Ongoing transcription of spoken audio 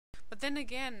then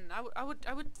again, I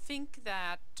would think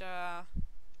that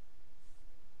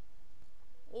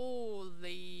all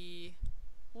the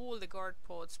guard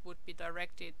pods would be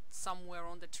directed somewhere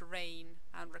on the terrain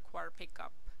and require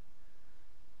pickup.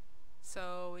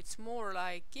 So it's more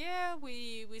like, yeah,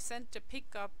 we sent a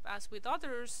pickup as with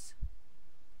others,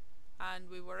 and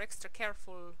we were extra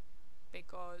careful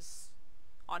because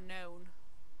unknown.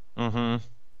 Mm-hmm.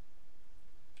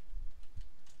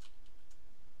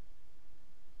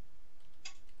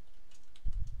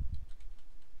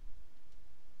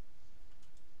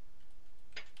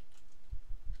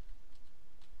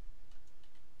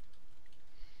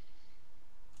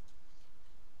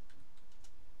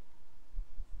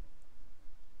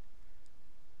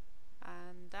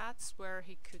 And that's where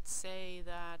he could say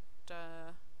that,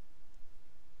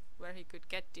 where he could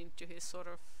get into his sort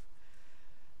of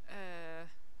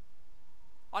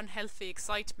unhealthy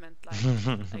excitement,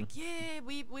 like yeah,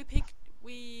 we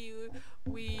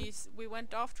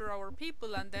went after our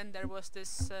people, and then there was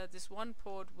this one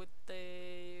pod with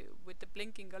the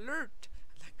blinking alert.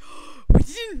 Like, we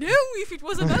didn't know if it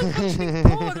was a malfunctioning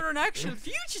pod or an actual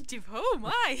fugitive. Oh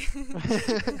my!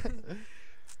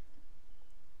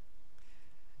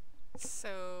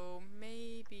 So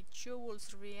maybe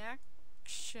Joel's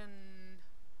reaction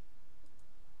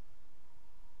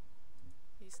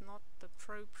is not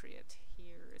appropriate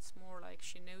here. It's more like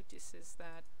she notices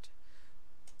that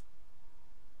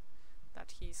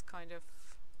he's kind of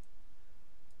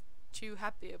too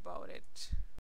happy about it.